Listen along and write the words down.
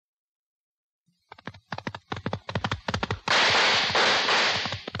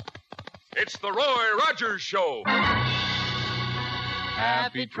It's the Roy Rogers Show.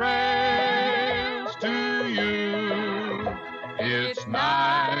 Happy trails to you. It's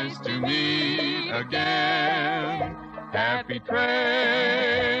nice to meet again. Happy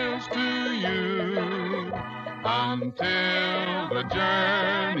trails to you until the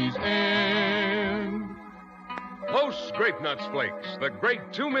journey's end. Post Grape Nuts Flakes, the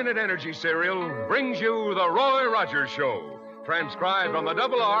great 2-minute energy cereal, brings you the Roy Rogers Show, transcribed on the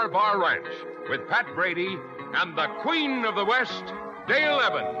Double R Bar Ranch, with Pat Brady and the Queen of the West, Dale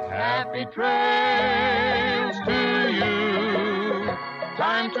Evans. Happy trails to you.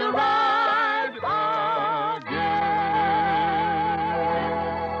 Time to ride again.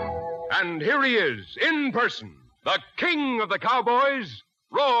 And here he is, in person, the King of the Cowboys,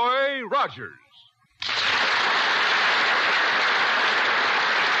 Roy Rogers.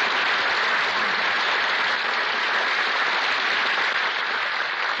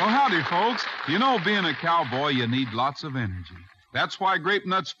 Well, howdy, folks. You know, being a cowboy, you need lots of energy. That's why Grape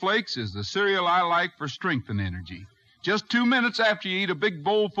Nuts Flakes is the cereal I like for strength and energy. Just 2 minutes after you eat a big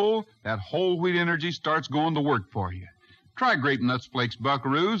bowl full, that whole wheat energy starts going to work for you. Try Grape Nuts Flakes,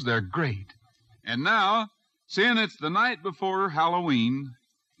 buckaroos. They're great. And now, seeing it's the night before Halloween,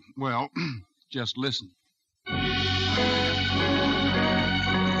 well, just listen.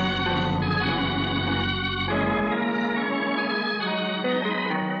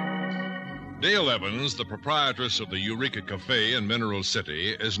 Dale Evans, the proprietress of the Eureka Cafe in Mineral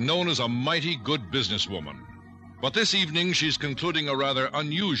City, is known as a mighty good businesswoman. But this evening she's concluding a rather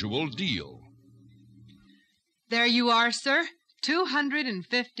unusual deal. There you are, sir.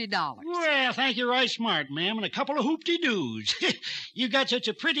 $250. Well, thank you right smart, ma'am, and a couple of hoop-de-doos. You got such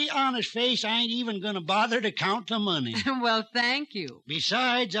a pretty, honest face, I ain't even going to bother to count the money. Well, thank you.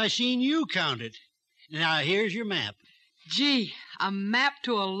 Besides, I seen you count it. Now, here's your map. Gee, a map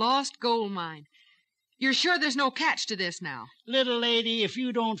to a lost gold mine. You're sure there's no catch to this now? Little lady, if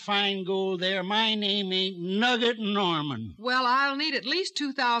you don't find gold there, my name ain't Nugget Norman. Well, I'll need at least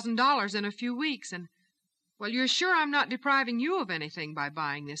 $2,000 in a few weeks, and... Well, you're sure I'm not depriving you of anything by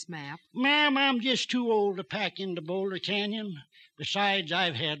buying this map? Ma'am, I'm just too old to pack into Boulder Canyon. Besides,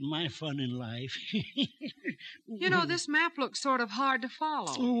 I've had my fun in life. You know, this map looks sort of hard to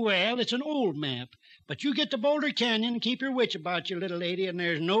follow. Well, it's an old map. But you get to Boulder Canyon, keep your wits about you, little lady, and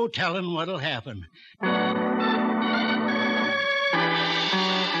there's no telling what'll happen.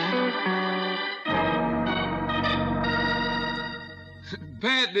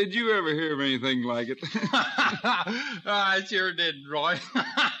 Pat, did you ever hear of anything like it? I sure did, Roy.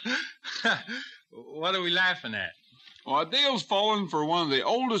 What are we laughing at? Well, Dale's fallen for one of the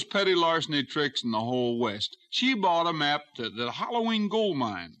oldest petty larceny tricks in the whole West. She bought a map to the Halloween gold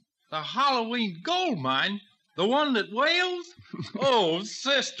mine. The Halloween gold mine? The one that wails? Oh,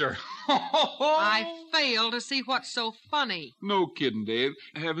 sister. I fail to see what's so funny. No kidding, Dave.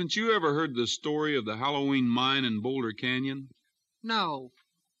 Haven't you ever heard the story of the Halloween mine in Boulder Canyon? No.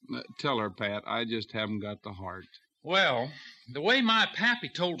 Tell her, Pat. I just haven't got the heart. Well, the way my pappy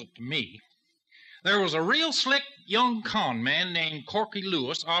told it to me, there was a real slick young con man named Corky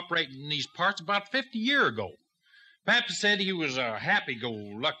Lewis operating in these parts about 50 years ago. Pappy said he was a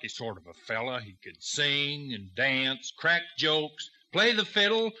happy-go-lucky sort of a fella. He could sing and dance, crack jokes, play the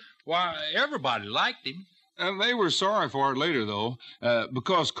fiddle. Why, everybody liked him. They were sorry for it later, though,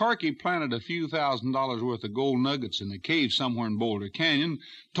 because Corky planted a few $1,000s worth of gold nuggets in a cave somewhere in Boulder Canyon,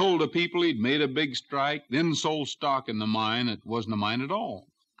 told the people he'd made a big strike, then sold stock in the mine that wasn't a mine at all.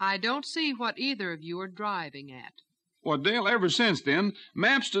 I don't see what either of you are driving at. Well, Dale, ever since then,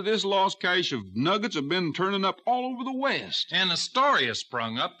 maps to this lost cache of nuggets have been turning up all over the West. And a story has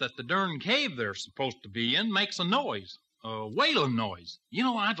sprung up that the darn cave they're supposed to be in makes a noise, a wailing noise. You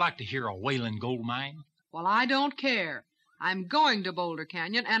know, I'd like to hear a wailing gold mine. Well, I don't care. I'm going to Boulder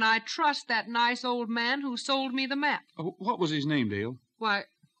Canyon, and I trust that nice old man who sold me the map. What was his name, Dale?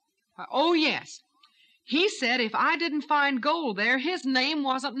 Oh, yes. He said if I didn't find gold there, his name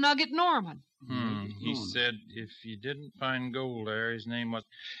wasn't Nugget Norman. He said if you didn't find gold there, his name was...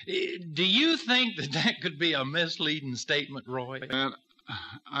 Do you think that could be a misleading statement, Roy?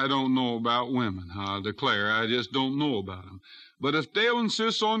 I don't know about women, I declare. I just don't know about them. But if Dale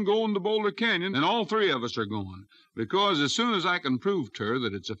insists on going to Boulder Canyon, then all three of us are going. Because as soon as I can prove to her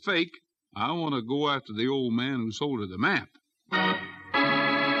that it's a fake, I want to go after the old man who sold her the map.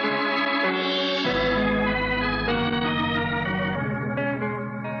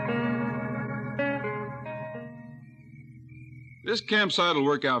 This campsite will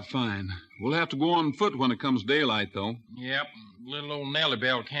work out fine. We'll have to go on foot when it comes daylight, though. Yep. Little old Nellie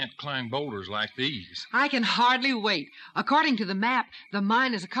Bell can't climb boulders like these. I can hardly wait. According to the map, the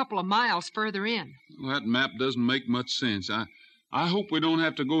mine is a couple of miles further in. Well, that map doesn't make much sense. I hope we don't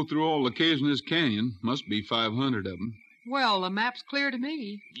have to go through all the caves in this canyon. Must be 500 of them. Well, the map's clear to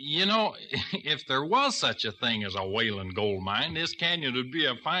me. You know, if there was such a thing as a Wailing gold mine, this canyon would be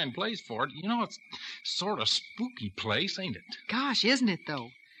a fine place for it. You know, it's sort of spooky place, ain't it? Gosh, isn't it, though?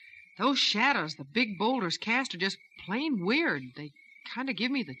 Those shadows the big boulders cast are just plain weird. They kind of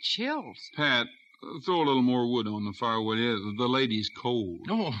give me the chills. Pat, throw a little more wood on the firewood. The lady's cold.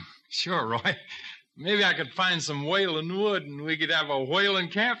 Oh, sure, Roy. Maybe I could find some Wailing wood and we could have a Wailing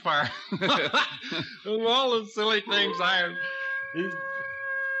campfire. Of all the silly things I...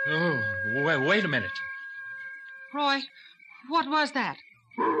 Oh, wait a minute. Roy, what was that?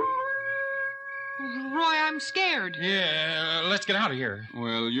 Roy, I'm scared. Yeah, let's get out of here.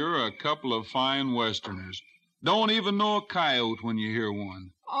 Well, you're a couple of fine Westerners. Don't even know a coyote when you hear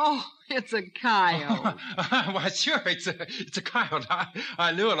one. Oh, it's a coyote. Why, sure, it's a coyote.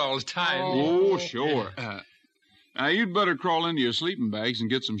 I knew it all the time. Oh, sure. Now, you'd better crawl into your sleeping bags and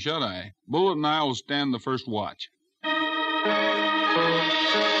get some shut-eye. Bullet and I will stand the first watch.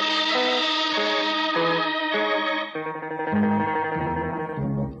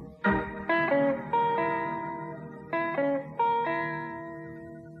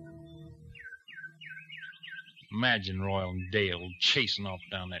 Imagine Roy and Dale chasing off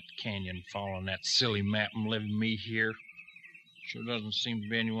down that canyon, following that silly map and leaving me here. Sure doesn't seem to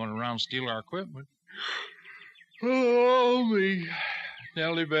be anyone around to steal our equipment. Oh, me.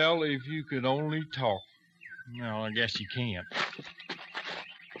 Nellie Bell, if you could only talk. Well, I guess you can't.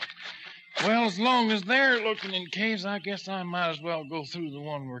 Well, as long as they're looking in caves, I guess I might as well go through the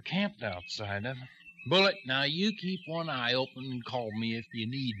one we're camped outside of. Bullet, now you keep one eye open and call me if you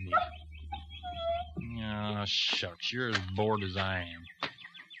need me. Oh, shucks, you're as bored as I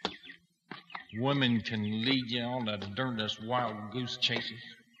am. Women can lead you on the darndest wild goose chases.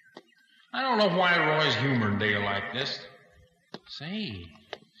 I don't know why Roy's humoring Dale like this. Say,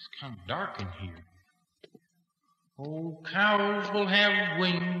 it's kind of dark in here. Oh, cows will have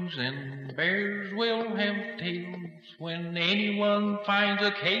wings and bears will have tails when anyone finds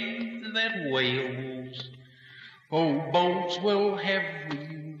a cave that wails. Oh, boats will have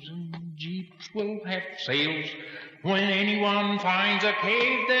wheels and jeeps will have sails when anyone finds a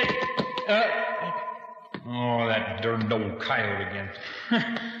cave that... Oh, that darned old coyote again.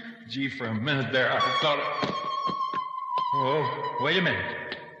 Gee, for a minute there, I thought it... Oh, wait a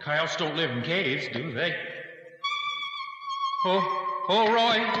minute. Coyotes don't live in caves, do they? Oh,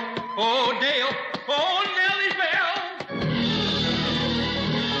 Roy. Oh, Dale. Oh, Nellie Bell.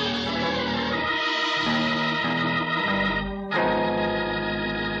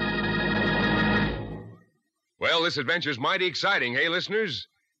 Well, this adventure's mighty exciting, hey, listeners?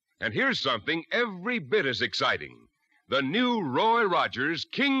 And here's something every bit as exciting. The new Roy Rogers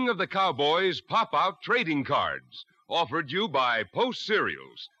King of the Cowboys pop-out trading cards, offered you by Post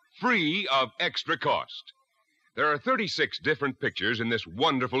Cereals, free of extra cost. There are 36 different pictures in this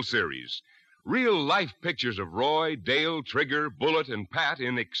wonderful series. Real-life pictures of Roy, Dale, Trigger, Bullet, and Pat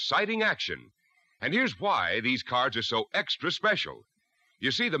in exciting action. And here's why these cards are so extra special. You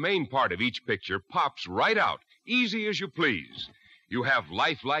see, the main part of each picture pops right out, easy as you please. You have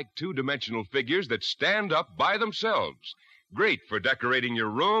lifelike two-dimensional figures that stand up by themselves. Great for decorating your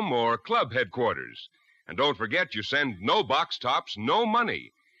room or club headquarters. And don't forget, you send no box tops, no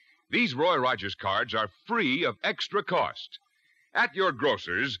money. These Roy Rogers cards are free of extra cost. At your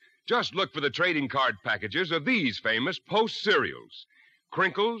grocer's, just look for the trading card packages of these famous Post cereals.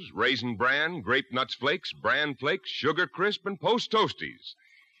 Crinkles, Raisin Bran, Grape Nuts Flakes, Bran Flakes, Sugar Crisp, and Post Toasties.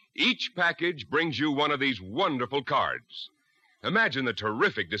 Each package brings you one of these wonderful cards. Imagine the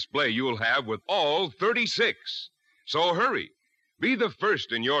terrific display you'll have with all 36. So hurry. Be the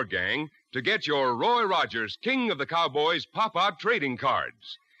first in your gang to get your Roy Rogers King of the Cowboys pop-out trading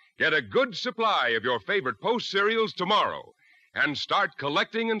cards. Get a good supply of your favorite Post cereals tomorrow and start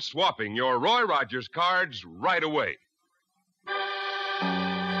collecting and swapping your Roy Rogers cards right away.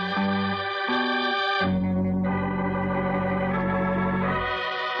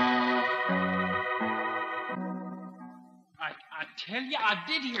 I tell you, I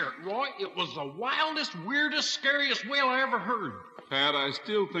did hear it, Roy. It was the wildest, weirdest, scariest wail I ever heard. Pat, I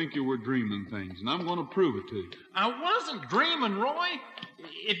still think you were dreaming things, and I'm going to prove it to you. I wasn't dreaming, Roy.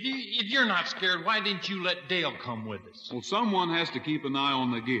 If you're not scared, why didn't you let Dale come with us? Well, someone has to keep an eye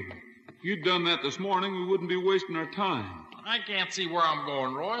on the gear. If you'd done that this morning, we wouldn't be wasting our time. I can't see where I'm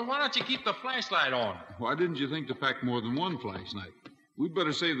going, Roy. Why don't you keep the flashlight on? Why didn't you think to pack more than one flashlight? We'd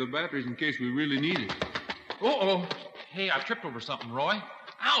better save the batteries in case we really need it. Uh-oh. Hey, I tripped over something, Roy.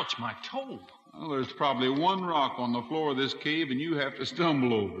 Ouch, my toe. Well, there's probably one rock on the floor of this cave, and you have to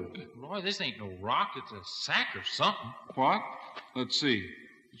stumble over it. Roy, this ain't no rock. It's a sack or something. What? Let's see.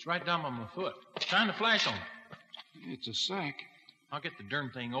 It's right down by my foot. Shine the flash on it. It's a sack. I'll get the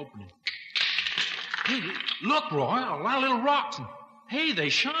darn thing open. Hey, look, Roy, a lot of little rocks. And, hey, they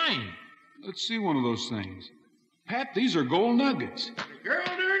shine. Let's see one of those things. Pat, these are gold nuggets. Girl,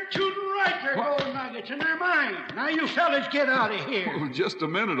 they're tootin' right. They're gold nuggets, and they're mine. Now, you fellas get out of here. Oh, just a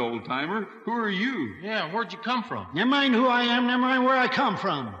minute, old-timer. Who are you? Yeah, where'd you come from? Never mind who I am, never mind where I come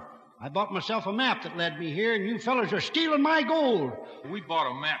from. I bought myself a map that led me here, and you fellas are stealing my gold. We bought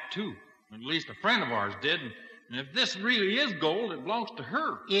a map, too. At least a friend of ours did. And if this really is gold, it belongs to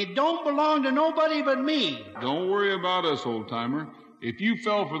her. It don't belong to nobody but me. Don't worry about us, old-timer. If you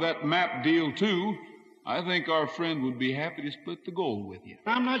fell for that map deal, too, I think our friend would be happy to split the gold with you.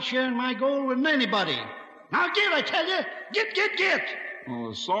 I'm not sharing my gold with anybody. Now get, I tell you. Get.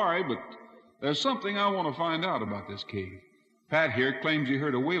 Well, sorry, but there's something I want to find out about this cave. Pat here claims he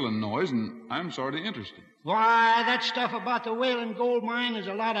heard a wailing noise, and I'm sort of interested. Why, that stuff about the Wailing gold mine is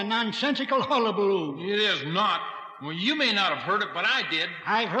a lot of nonsensical hullabaloo. It is not. Well, you may not have heard it, but I did.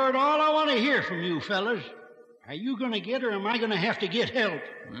 I've heard all I want to hear from you fellas. Are you going to get, or am I going to have to get help?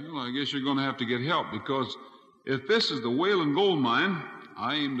 Well, I guess you're going to have to get help, because if this is the Wailing gold mine,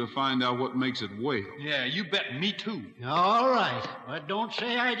 I aim to find out what makes it wail. Yeah, you bet me too. All right, but don't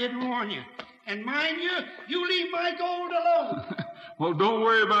say I didn't warn you. And mind you leave my gold alone. Well, don't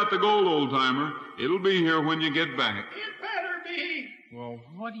worry about the gold, old-timer. It'll be here when you get back. It better be. Well,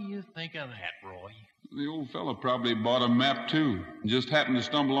 what do you think of that, Roy? The old fella probably bought a map, too, and just happened to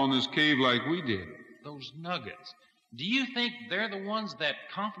stumble on this cave like we did. Those nuggets. Do you think they're the ones that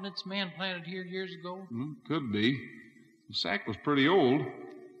confidence man planted here years ago? Could be. The sack was pretty old.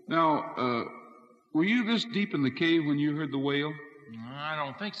 Now, were you this deep in the cave when you heard the wail? I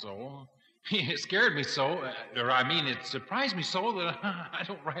don't think so. It scared me so, it surprised me so that I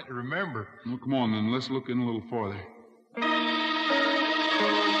don't rightly remember. Well, come on, then. Let's look in a little farther.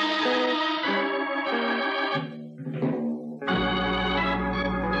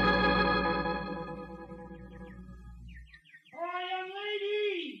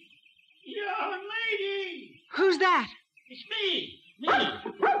 Young lady! Who's that? It's me.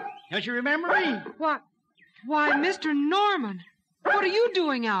 Don't you remember me? What? Why, Mr. Norman. What are you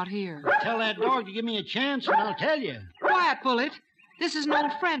doing out here? Tell that dog to give me a chance, and I'll tell you. Quiet, Bullet. This is an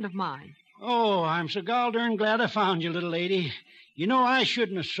old friend of mine. Oh, I'm so gall-darn glad I found you, little lady. You know, I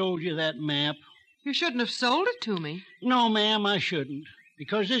shouldn't have sold you that map. You shouldn't have sold it to me. No, ma'am, I shouldn't.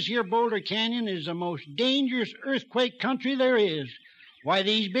 Because this here Boulder Canyon is the most dangerous earthquake country there is. Why,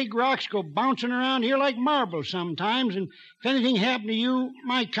 these big rocks go bouncing around here like marbles sometimes, and if anything happened to you,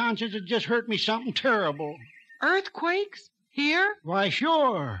 my conscience would just hurt me something terrible. Earthquakes? Here? Why,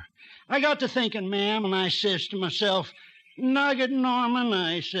 sure. I got to thinking, ma'am, and I says to myself, Nugget Norman,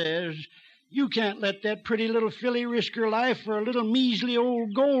 I says, you can't let that pretty little filly risk her life for a little measly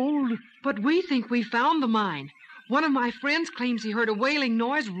old gold. But we think we found the mine. One of my friends claims he heard a wailing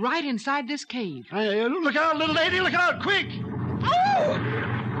noise right inside this cave. Look out, little lady, look out, quick! Oh!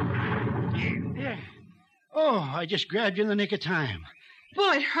 Oh, I just grabbed you in the nick of time.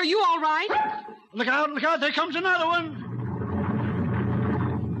 Bullet, are you all right? Look out, there comes another one.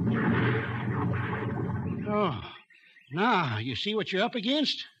 Oh, now, you see what you're up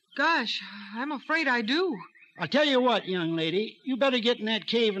against? Gosh, I'm afraid I do. I'll tell you what, young lady, you better get in that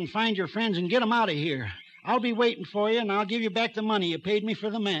cave and find your friends and get them out of here. I'll be waiting for you, and I'll give you back the money you paid me for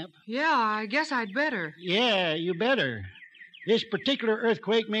the map. Yeah, I guess I'd better. Yeah, you better. This particular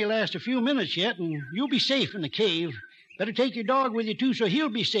earthquake may last a few minutes yet, and you'll be safe in the cave. Better take your dog with you, too, so he'll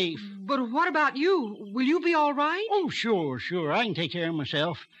be safe. But what about you? Will you be all right? Oh, sure. I can take care of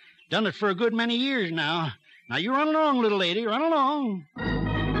myself. Done it for a good many years now. Now, you run along, little lady, run along.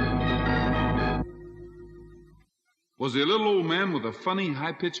 Was he a little old man with a funny,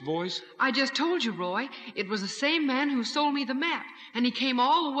 high-pitched voice? I just told you, Roy. It was the same man who sold me the map, and he came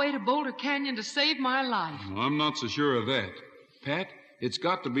all the way to Boulder Canyon to save my life. Well, I'm not so sure of that. Pat, it's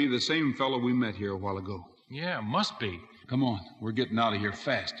got to be the same fellow we met here a while ago. Yeah, must be. Come on, we're getting out of here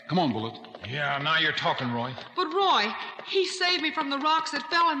fast. Come on, Bullet. Yeah, now you're talking, Roy. But, Roy, he saved me from the rocks that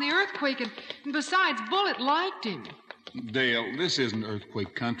fell in the earthquake, and besides, Bullet liked him. Dale, this isn't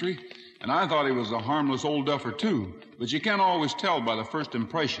earthquake country, and I thought he was a harmless old duffer, too. But you can't always tell by the first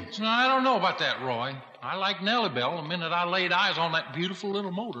impressions. No, I don't know about that, Roy. I liked Nellie Bell the minute I laid eyes on that beautiful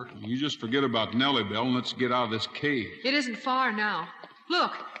little motor. You just forget about Nellie Bell and let's get out of this cave. It isn't far now.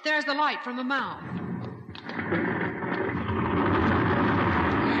 Look, there's the light from the mouth.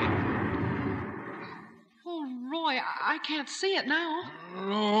 Oh, Roy, I can't see it now.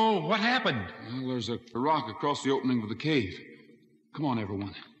 Oh, what happened? Well, there's a rock across the opening of the cave. Come on,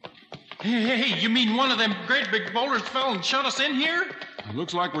 everyone. Hey, you mean one of them great big boulders fell and shut us in here? It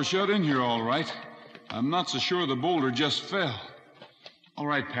looks like we're shut in here, all right. I'm not so sure the boulder just fell. All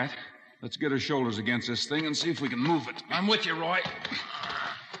right, Pat. Let's get our shoulders against this thing and see if we can move it. I'm with you, Roy.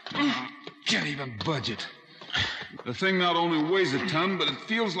 Can't even budge it. The thing not only weighs a ton, but it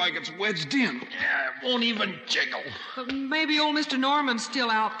feels like it's wedged in. Yeah, it won't even jiggle. But maybe old Mr. Norman's still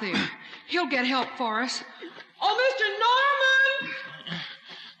out there. He'll get help for us. Oh, Mr. Norman!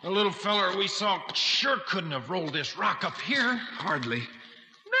 The little feller we saw sure couldn't have rolled this rock up here. Hardly.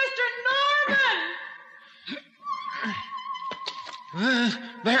 Mr. Norman!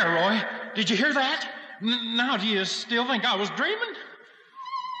 There, Roy. Did you hear that? Now, do you still think I was dreaming?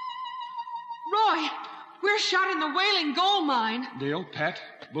 Roy, we're shut in the Wailing gold mine. Dale, Pat,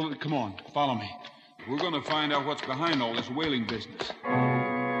 Bullet, come on. Follow me. We're going to find out what's behind all this whaling business.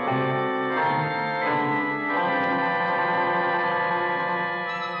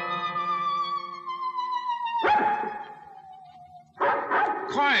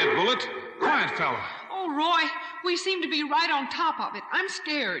 Quiet, Bullet. Quiet, fella. Oh, Roy, we seem to be right on top of it. I'm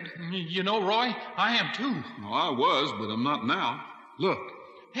scared. You know, Roy, I am too. Well, I was, but I'm not now. Look.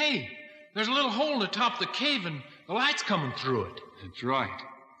 Hey, there's a little hole in the top of the cave and the light's coming through it. That's right.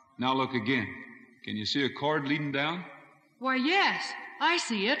 Now look again. Can you see a cord leading down? Why, yes, I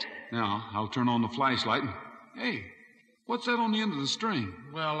see it. Now, I'll turn on the flashlight and... Hey, what's that on the end of the string?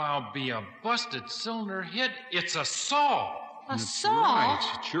 Well, I'll be a busted cylinder head. It's a saw. A That's saw?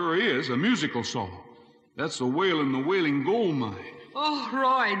 Right. It sure is. A musical saw. That's the whale in the Wailing gold mine. Oh,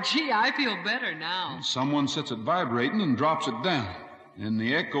 Roy, gee, I feel better now. Someone sets it vibrating and drops it down. And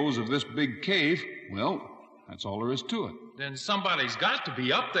the echoes of this big cave, well, that's all there is to it. Then somebody's got to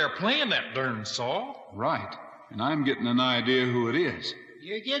be up there playing that darn saw. Right. And I'm getting an idea who it is.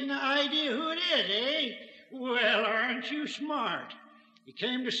 You're getting an idea who it is, eh? Well, aren't you smart? You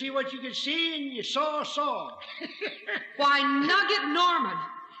came to see what you could see, and you saw a saw. Why, Nugget Norman,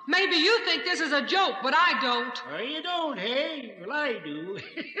 maybe you think this is a joke, but I don't. Well, you don't, hey? Well, I do.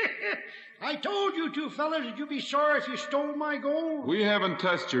 I told you two fellas that you'd be sorry if you stole my gold. We haven't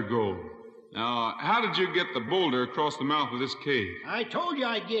touched your gold. Now, how did you get the boulder across the mouth of this cave? I told you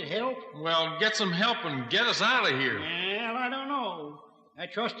I'd get help. Well, get some help and get us out of here. Well, I don't know. I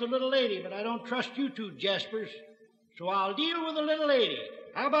trust the little lady, but I don't trust you two Jaspers. So I'll deal with the little lady.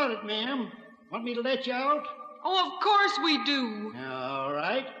 How about it, ma'am? Want me to let you out? Oh, of course we do. All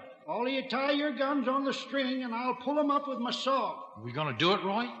right. All of you tie your guns on the string, and I'll pull them up with my saw. Are we going to do it,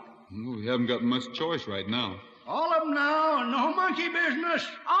 Roy? Well, we haven't got much choice right now. All of them now, and no monkey business.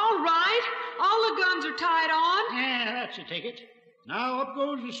 All right. All the guns are tied on. Yeah, that's the ticket. Now up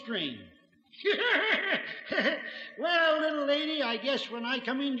goes the string. Well, little lady, I guess when I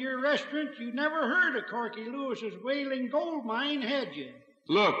come into your restaurant, you never heard of Corky Lewis's Wailing gold mine, had you?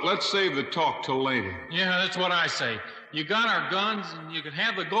 Look, let's save the talk till later. Yeah, that's what I say. You got our guns, and you can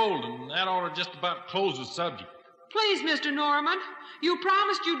have the gold, and that ought to just about close the subject. Please, Mr. Norman, you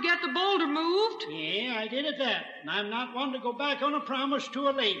promised you'd get the boulder moved. Yeah, I did at that. And I'm not one to go back on a promise to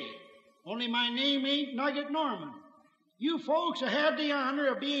a lady. Only my name ain't Nugget Norman. You folks have had the honor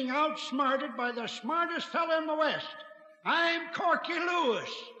of being outsmarted by the smartest fella in the West. I'm Corky Lewis.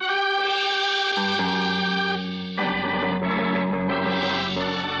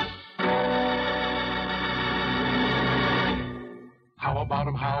 How about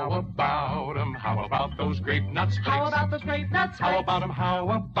 'em, how about 'em, how about those grape nuts flakes? How about those grape nuts flakes? How about 'em, how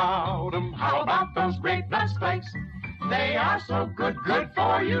about 'em, how about those grape nuts flakes? They are so good, good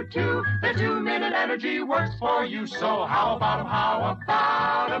for you too. Their 2-minute energy works for you. So how about 'em, how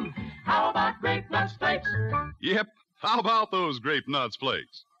about 'em, how about grape nuts flakes? Yep, how about those grape nuts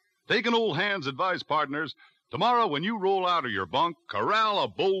flakes? Take an old hand's advice, partners. Tomorrow when you roll out of your bunk, corral a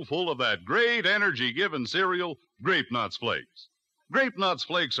bowl full of that great energy-giving cereal, Grape Nuts Flakes. Grape Nuts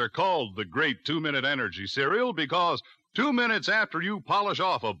Flakes are called the Great 2-Minute Energy Cereal because 2 minutes after you polish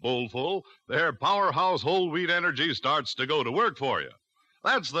off a bowlful, their powerhouse whole wheat energy starts to go to work for you.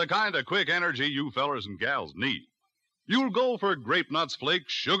 That's the kind of quick energy you fellers and gals need. You'll go for Grape Nuts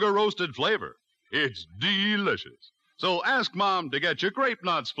Flakes sugar-roasted flavor. It's delicious. So ask Mom to get you Grape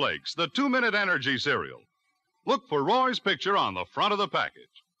Nuts Flakes, the 2-Minute Energy Cereal. Look for Roy's picture on the front of the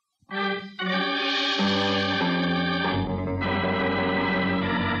package.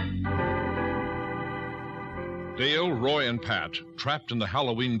 Dale, Roy, and Pat, trapped in the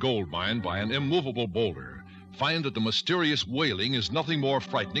Halloween gold mine by an immovable boulder, find that the mysterious wailing is nothing more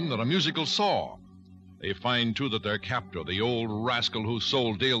frightening than a musical saw. They find, too, that their captor, the old rascal who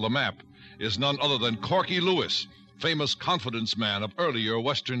sold Dale the map, is none other than Corky Lewis, famous confidence man of earlier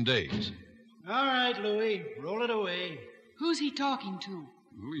Western days. All right, Louie, roll it away. Who's he talking to?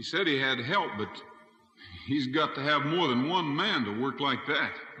 Well, he said he had help, but he's got to have more than one man to work like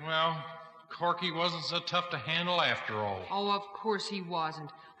that. Well, Corky wasn't so tough to handle after all. Oh, of course he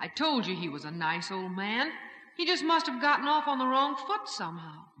wasn't. I told you he was a nice old man. He just must have gotten off on the wrong foot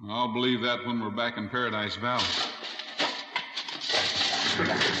somehow. I'll believe that when we're back in Paradise Valley.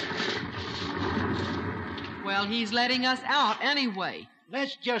 Well, he's letting us out anyway.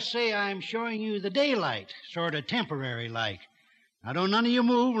 Let's just say I'm showing you the daylight, sort of temporary like. Now, don't none of you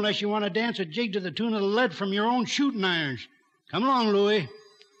move unless you want to dance a jig to the tune of the lead from your own shooting irons. Come along, Louie.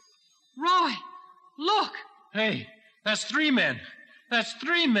 Roy, look. Hey, that's 3 men. That's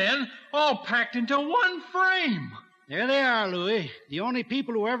 3 men all packed into one frame. There they are, Louie. The only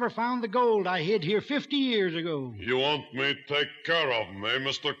people who ever found the gold I hid here 50 years ago. You want me to take care of them, eh,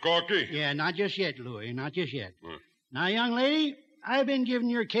 Mr. Corky? Yeah, not just yet, Louie, not just yet. Now, young lady, I've been giving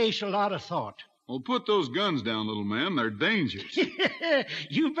your case a lot of thought. Well, put those guns down, little man. They're dangerous.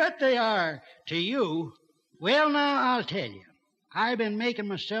 You bet they are. To you. Well, now, I'll tell you. I've been making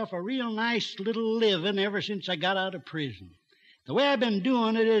myself a real nice little living ever since I got out of prison. The way I've been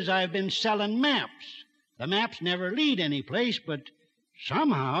doing it is I've been selling maps. The maps never lead any place, but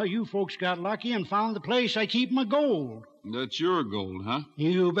somehow you folks got lucky and found the place I keep my gold. That's your gold, huh?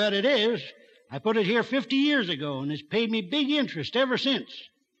 You bet it is. I put it here 50 years ago, and it's paid me big interest ever since.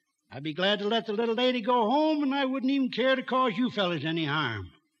 I'd be glad to let the little lady go home, and I wouldn't even care to cause you fellas any harm.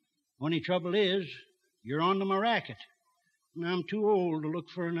 Only trouble is, you're onto my racket, and I'm too old to look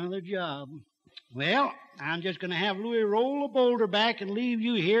for another job. Well, I'm just going to have Louie roll the boulder back and leave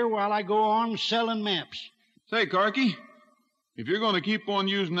you here while I go on selling maps. Say, Corky, if you're going to keep on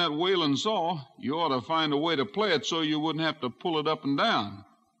using that Wailing saw, you ought to find a way to play it so you wouldn't have to pull it up and down.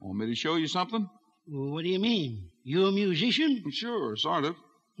 Want me to show you something? Well, what do you mean? You a musician? Sure, sort of.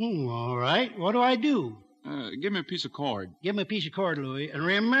 All right. What do I do? Give me a piece of cord. Give me a piece of cord, Louie. And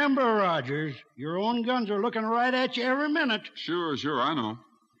remember, Rogers, your own guns are looking right at you every minute. Sure, I know.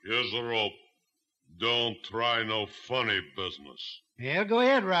 Here's the rope. Don't try no funny business. Yeah, go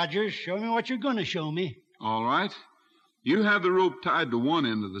ahead, Rogers. Show me what you're going to show me. All right. You have the rope tied to one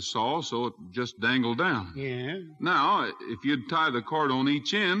end of the saw so it just dangle down. Yeah. Now, if you'd tie the cord on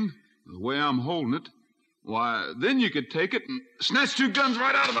each end, the way I'm holding it, why, then you could take it and snatch 2 guns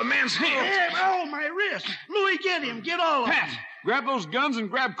right out of a man's hand. Hey, oh, my wrist. Louie, get him. Get all of them. Pat, grab those guns and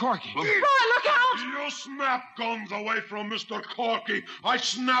grab Corky. Roy, look out! You snap guns away from Mr. Corky. I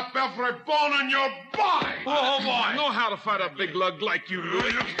snap every bone in your body. Oh, boy. I know how to fight a big lug like you,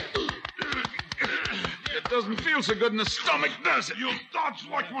 Louie. It doesn't feel so good in the stomach, does it? You dodge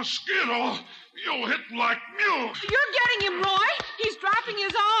like mosquito. You hit like mule. You're getting him, Roy. He's dropping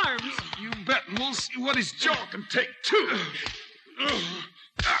his arms. You bet, and we'll see what his jaw can take, too.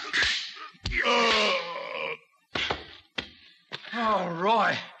 Oh,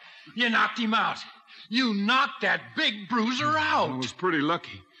 Roy, you knocked him out. You knocked that big bruiser out. I was pretty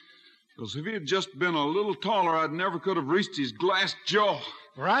lucky. Because if he had just been a little taller, I never could have reached his glass jaw.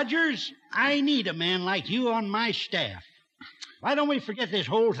 Rogers, I need a man like you on my staff. Why don't we forget this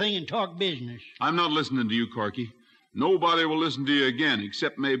whole thing and talk business? I'm not listening to you, Corky. Nobody will listen to you again,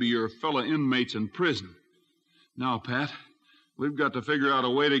 except maybe your fellow inmates in prison. Now, Pat, we've got to figure out a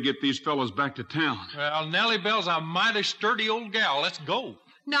way to get these fellas back to town. Well, Nellie Bell's a mighty sturdy old gal. Let's go.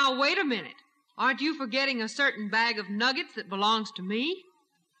 Now, wait a minute. Aren't you forgetting a certain bag of nuggets that belongs to me?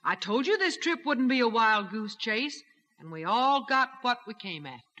 I told you this trip wouldn't be a wild goose chase, and we all got what we came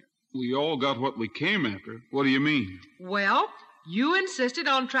after. We all got what we came after? What do you mean? Well, you insisted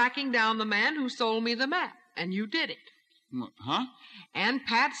on tracking down the man who sold me the map, and you did it. Huh? And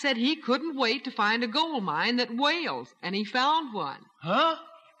Pat said he couldn't wait to find a gold mine that wails, and he found one. Huh?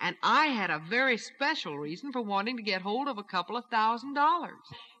 And I had a very special reason for wanting to get hold of a couple of $1,000.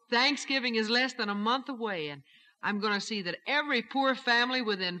 Thanksgiving is less than a month away, and I'm going to see that every poor family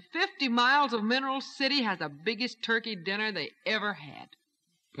within 50 miles of Mineral City has the biggest turkey dinner they ever had.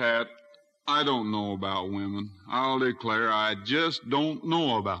 Pat, I don't know about women. I'll declare I just don't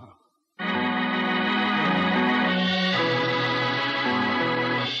know about them.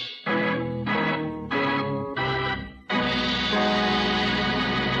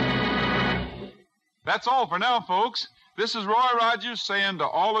 That's all for now, folks. This is Roy Rogers saying to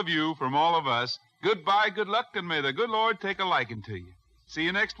all of you from all of us, goodbye, good luck, and may the good Lord take a liking to you. See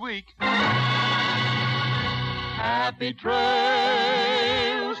you next week. Happy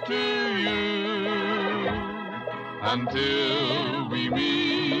trails to you until we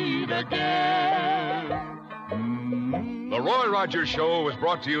meet again. The Roy Rogers Show was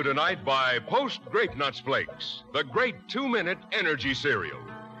brought to you tonight by Post Grape Nuts Flakes, the great 2-minute energy cereal.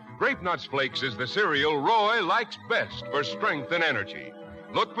 Grape Nuts Flakes is the cereal Roy likes best for strength and energy.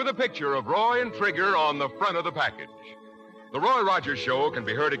 Look for the picture of Roy and Trigger on the front of the package. The Roy Rogers Show can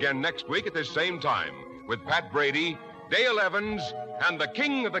be heard again next week at this same time with Pat Brady, Dale Evans, and the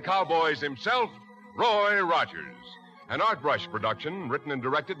king of the cowboys himself, Roy Rogers. An Art Rush production written and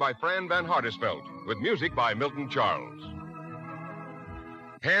directed by Fran Van Hartesveld with music by Milton Charles.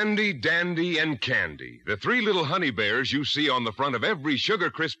 Handy, Dandy, and Candy, the 3 little honey bears you see on the front of every Sugar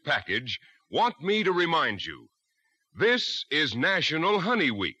Crisp package, want me to remind you, this is National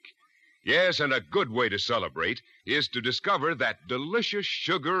Honey Week. Yes, and a good way to celebrate is to discover that delicious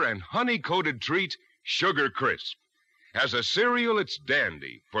sugar and honey-coated treat, Sugar Crisp. As a cereal, it's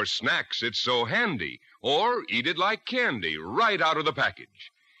dandy. For snacks, it's so handy. Or eat it like candy right out of the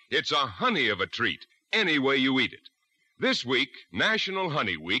package. It's a honey of a treat, any way you eat it. This week, National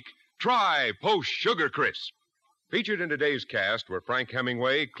Honey Week, try Post Sugar Crisp. Featured in today's cast were Frank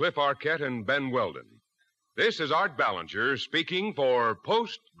Hemingway, Cliff Arquette, and Ben Weldon. This is Art Ballinger speaking for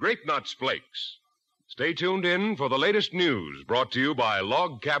Post Grape Nuts Flakes. Stay tuned in for the latest news brought to you by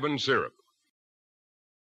Log Cabin Syrup.